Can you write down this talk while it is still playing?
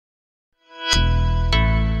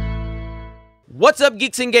What's up,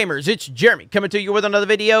 Geeks and Gamers? It's Jeremy coming to you with another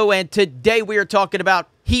video, and today we are talking about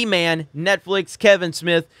He-Man, Netflix, Kevin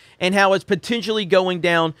Smith, and how it's potentially going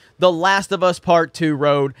down The Last of Us Part 2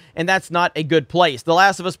 road, and that's not a good place. The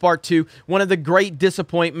Last of Us Part 2, one of the great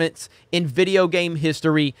disappointments in video game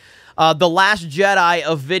history. The Last Jedi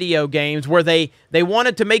of video games, where they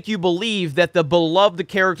wanted to make you believe that the beloved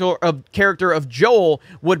character of Joel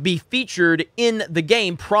would be featured in the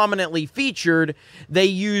game, prominently featured. They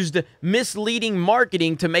used misleading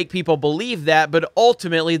marketing to make people believe that, but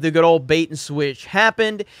ultimately the good old bait and switch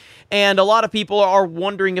happened, and a lot of people are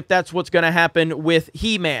wondering if that's what's going to happen with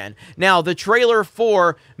He-Man. Now, the trailer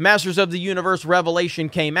for Masters of the Universe Revelation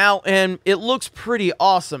came out, and it looks pretty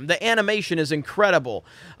awesome. The animation is incredible.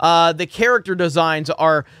 The character designs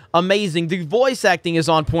are amazing. The voice acting is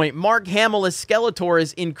on point. Mark Hamill as Skeletor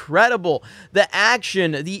is incredible. The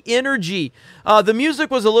action, the energy. The music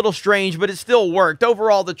was a little strange, but it still worked.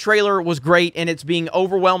 Overall, the trailer was great, and it's being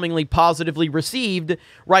overwhelmingly positively received,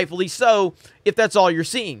 rightfully so, if that's all you're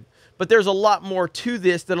seeing. But there's a lot more to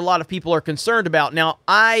this that a lot of people are concerned about. Now,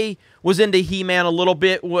 I was into He-Man a little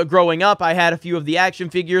bit growing up. I had a few of the action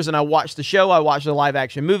figures, and I watched the show. I watched the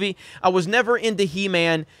live-action movie. I was never into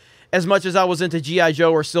He-Man as much as I was into G.I.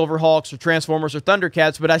 Joe or Silverhawks or Transformers or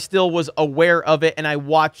Thundercats, but I still was aware of it, and I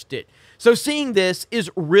watched it. So seeing this is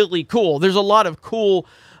really cool. There's a lot of cool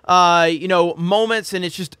moments, and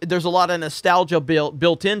it's just, there's a lot of nostalgia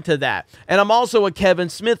built into that. And I'm also a Kevin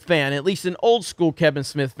Smith fan, at least an old school Kevin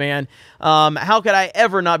Smith fan. How could I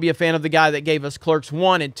ever not be a fan of the guy that gave us Clerks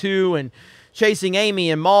 1 and 2 and Chasing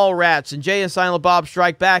Amy and Mallrats and Jay and Silent Bob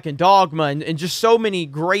Strike Back and Dogma and just so many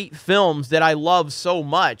great films that I love so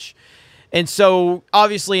much. And so,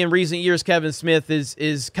 obviously, in recent years, Kevin Smith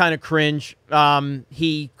is kind of cringe.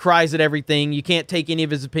 He cries at everything. You can't take any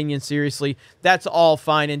of his opinions seriously. That's all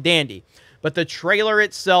fine and dandy. But the trailer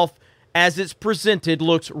itself, as it's presented,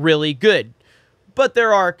 looks really good. But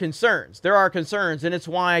there are concerns. There are concerns, and it's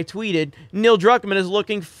why I tweeted, Neil Druckmann is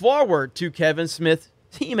looking forward to Kevin Smith's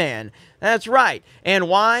He-Man. That's right. And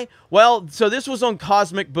why? Well, so this was on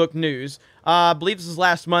Cosmic Book News. I believe this was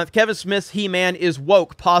last month. Kevin Smith's He-Man is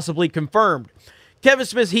woke, possibly confirmed. Kevin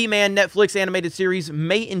Smith's He-Man Netflix animated series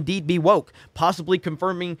may indeed be woke, possibly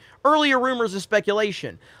confirming earlier rumors and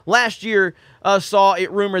speculation. Last year saw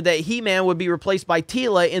it rumored that He-Man would be replaced by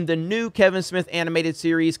Teela in the new Kevin Smith animated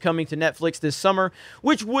series coming to Netflix this summer,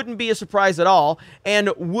 which wouldn't be a surprise at all, and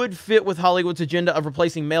would fit with Hollywood's agenda of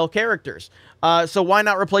replacing male characters. So why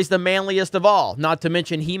not replace the manliest of all? Not to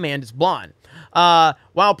mention He-Man is blonde.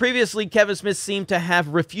 While previously Kevin Smith seemed to have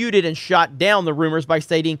refuted and shot down the rumors by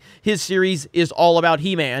stating his series is all about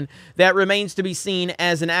He-Man, that remains to be seen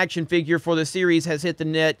as an action figure for the series has hit the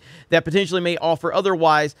net that potentially may offer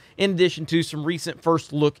otherwise, in addition to some recent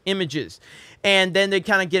first look images. And then they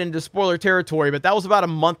kind of get into spoiler territory, but that was about a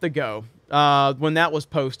month ago when that was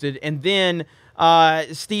posted. And then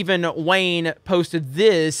Stephen Wayne posted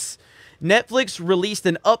this. Netflix released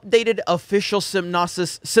an updated official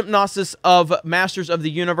synopsis of Masters of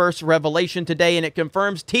the Universe Revelation today, and it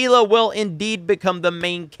confirms Teela will indeed become the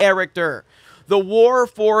main character. The war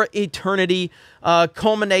for eternity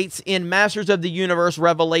culminates in Masters of the Universe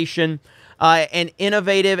Revelation, an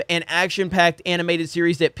innovative and action-packed animated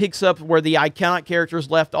series that picks up where the iconic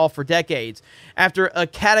characters left off for decades. After a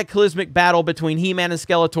cataclysmic battle between He-Man and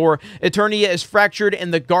Skeletor, Eternia is fractured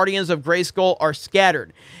and the Guardians of Grayskull are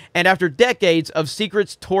scattered. And after decades of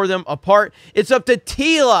secrets tore them apart, it's up to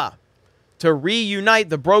Teela to reunite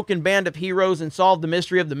the broken band of heroes and solve the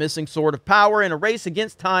mystery of the missing Sword of Power in a race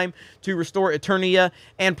against time to restore Eternia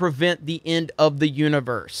and prevent the end of the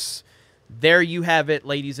universe. There you have it,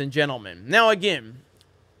 ladies and gentlemen. Now, again,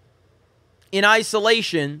 in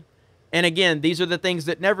isolation, and again, these are the things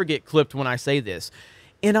that never get clipped when I say this.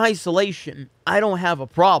 In isolation, I don't have a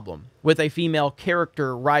problem with a female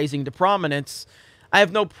character rising to prominence. I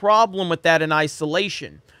have no problem with that in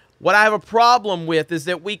isolation. What I have a problem with is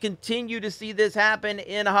that we continue to see this happen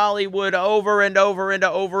in Hollywood over and over and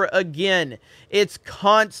over again. It's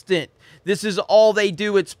constant. This is all they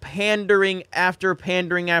do. It's pandering after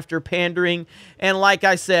pandering after pandering. And like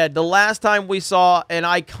I said, the last time we saw an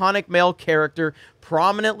iconic male character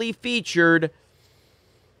prominently featured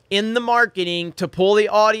in the marketing to pull the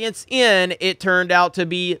audience in, it turned out to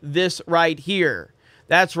be this right here.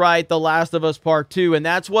 That's right, The Last of Us Part 2, and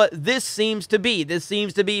that's what this seems to be. This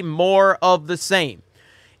seems to be more of the same.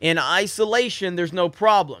 In isolation, there's no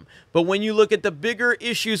problem. But when you look at the bigger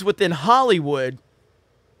issues within Hollywood,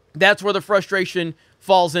 that's where the frustration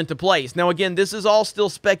falls into place. Now, again, this is all still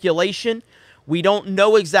speculation. We don't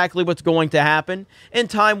know exactly what's going to happen, and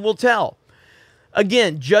time will tell.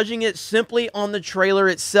 Again, judging it simply on the trailer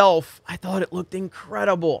itself, I thought it looked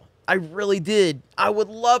incredible. I really did. I would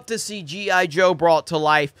love to see G.I. Joe brought to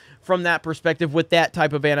life from that perspective with that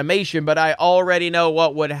type of animation, but I already know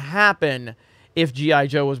what would happen if G.I.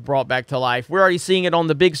 Joe was brought back to life. We're already seeing it on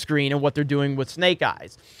the big screen and what they're doing with Snake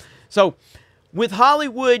Eyes. So, with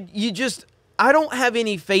Hollywood, I don't have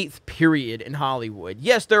any faith, period, in Hollywood.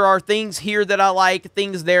 Yes, there are things here that I like,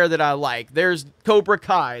 things there that I like. There's Cobra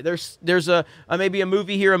Kai. There's maybe a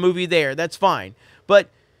movie here, a movie there. That's fine. But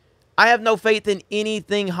I have no faith in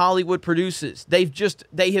anything Hollywood produces.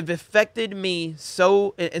 They have affected me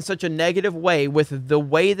so in such a negative way with the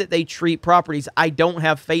way that they treat properties. I don't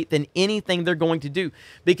have faith in anything they're going to do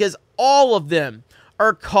because all of them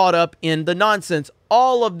are caught up in the nonsense.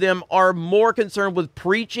 All of them are more concerned with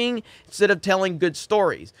preaching instead of telling good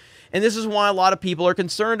stories. And this is why a lot of people are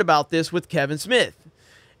concerned about this with Kevin Smith.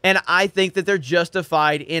 And I think that they're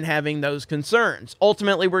justified in having those concerns.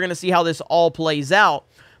 Ultimately, we're going to see how this all plays out.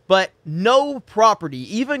 But no property,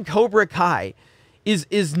 even Cobra Kai,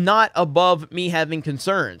 is not above me having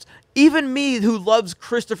concerns. Even me, who loves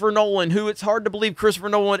Christopher Nolan, who it's hard to believe Christopher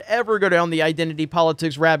Nolan would ever go down the identity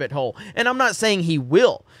politics rabbit hole. And I'm not saying he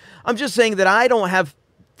will. I'm just saying that I don't have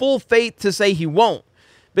full faith to say he won't.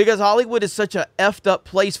 Because Hollywood is such a effed up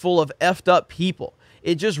place full of effed up people.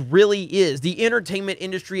 It just really is. The entertainment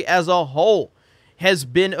industry as a whole has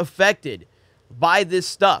been affected by this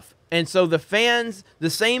stuff. And so the fans, the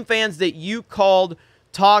same fans that you called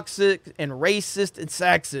toxic and racist and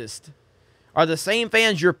sexist, are the same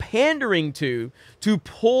fans you're pandering to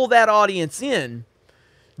pull that audience in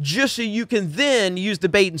just so you can then use the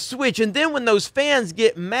bait and switch. And then when those fans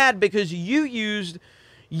get mad because you used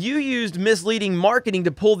misleading marketing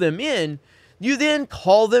to pull them in, you then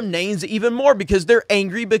call them names even more because they're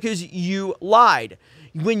angry because you lied.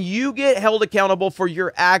 When you get held accountable for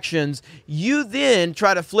your actions, you then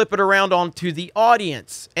try to flip it around onto the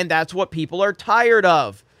audience. And that's what people are tired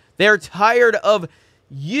of. They're tired of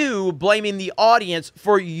you blaming the audience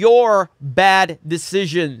for your bad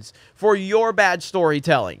decisions, for your bad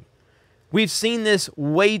storytelling. We've seen this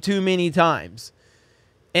way too many times.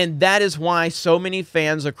 And that is why so many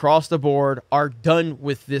fans across the board are done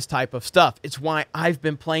with this type of stuff. It's why I've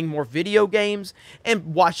been playing more video games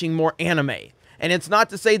and watching more anime. And it's not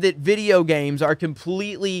to say that video games are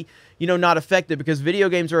completely, not affected, because video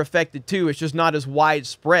games are affected too. It's just not as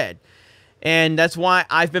widespread. And that's why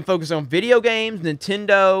I've been focused on video games,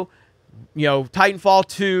 Nintendo, Titanfall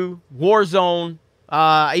 2, Warzone.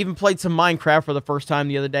 I even played some Minecraft for the first time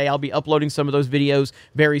the other day. I'll be uploading some of those videos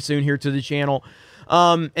very soon here to the channel.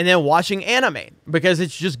 And then watching anime, because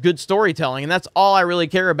it's just good storytelling. And that's all I really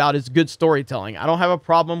care about is good storytelling. I don't have a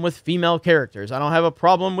problem with female characters. I don't have a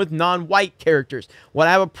problem with non-white characters. What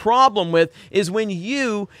I have a problem with is when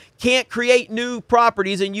you can't create new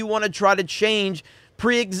properties and you want to try to change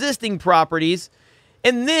pre-existing properties.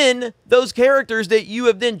 And then those characters that you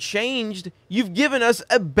have then changed, you've given us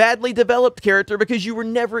a badly developed character because you were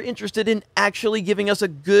never interested in actually giving us a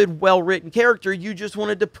good, well-written character. You just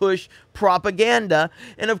wanted to push propaganda.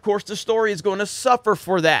 And of course, the story is going to suffer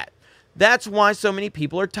for that. That's why so many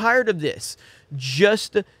people are tired of this.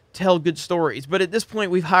 Just tell good stories. But at this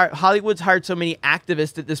point, Hollywood's hired so many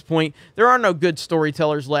activists at this point, there are no good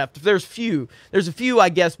storytellers left. There's a few, I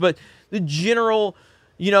guess, but the general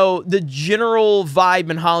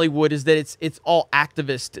vibe in Hollywood is that it's all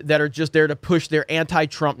activists that are just there to push their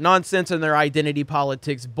anti-Trump nonsense and their identity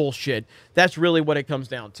politics bullshit. That's really what it comes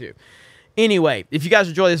down to. Anyway, if you guys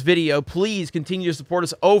enjoy this video, please continue to support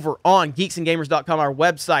us over on geeksandgamers.com, our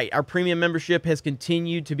website. Our premium membership has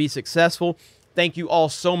continued to be successful. Thank you all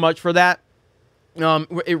so much for that.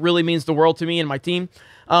 It really means the world to me and my team.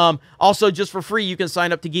 Also, just for free, you can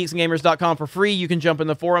sign up to geeksandgamers.com for free. You can jump in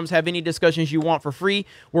the forums, have any discussions you want for free.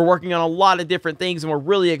 We're working on a lot of different things, and we're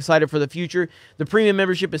really excited for the future. The premium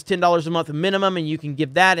membership is $10 a month minimum, and you can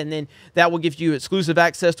give that, and then that will give you exclusive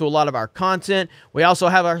access to a lot of our content. We also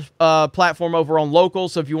have our platform over on Local,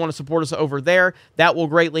 so if you want to support us over there, that will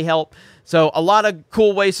greatly help. So a lot of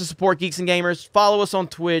cool ways to support Geeks and Gamers. Follow us on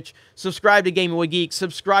Twitch. Subscribe to Gaming with Geeks.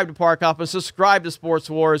 Subscribe to Park Hopper. Subscribe to Sports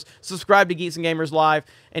Wars. Subscribe to Geeks and Gamers Live.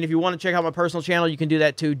 And if you want to check out my personal channel, you can do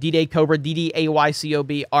that too. D-Day Cobra,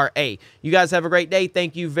 D-D-A-Y-C-O-B-R-A. You guys have a great day.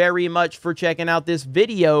 Thank you very much for checking out this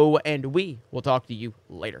video, and we will talk to you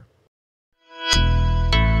later.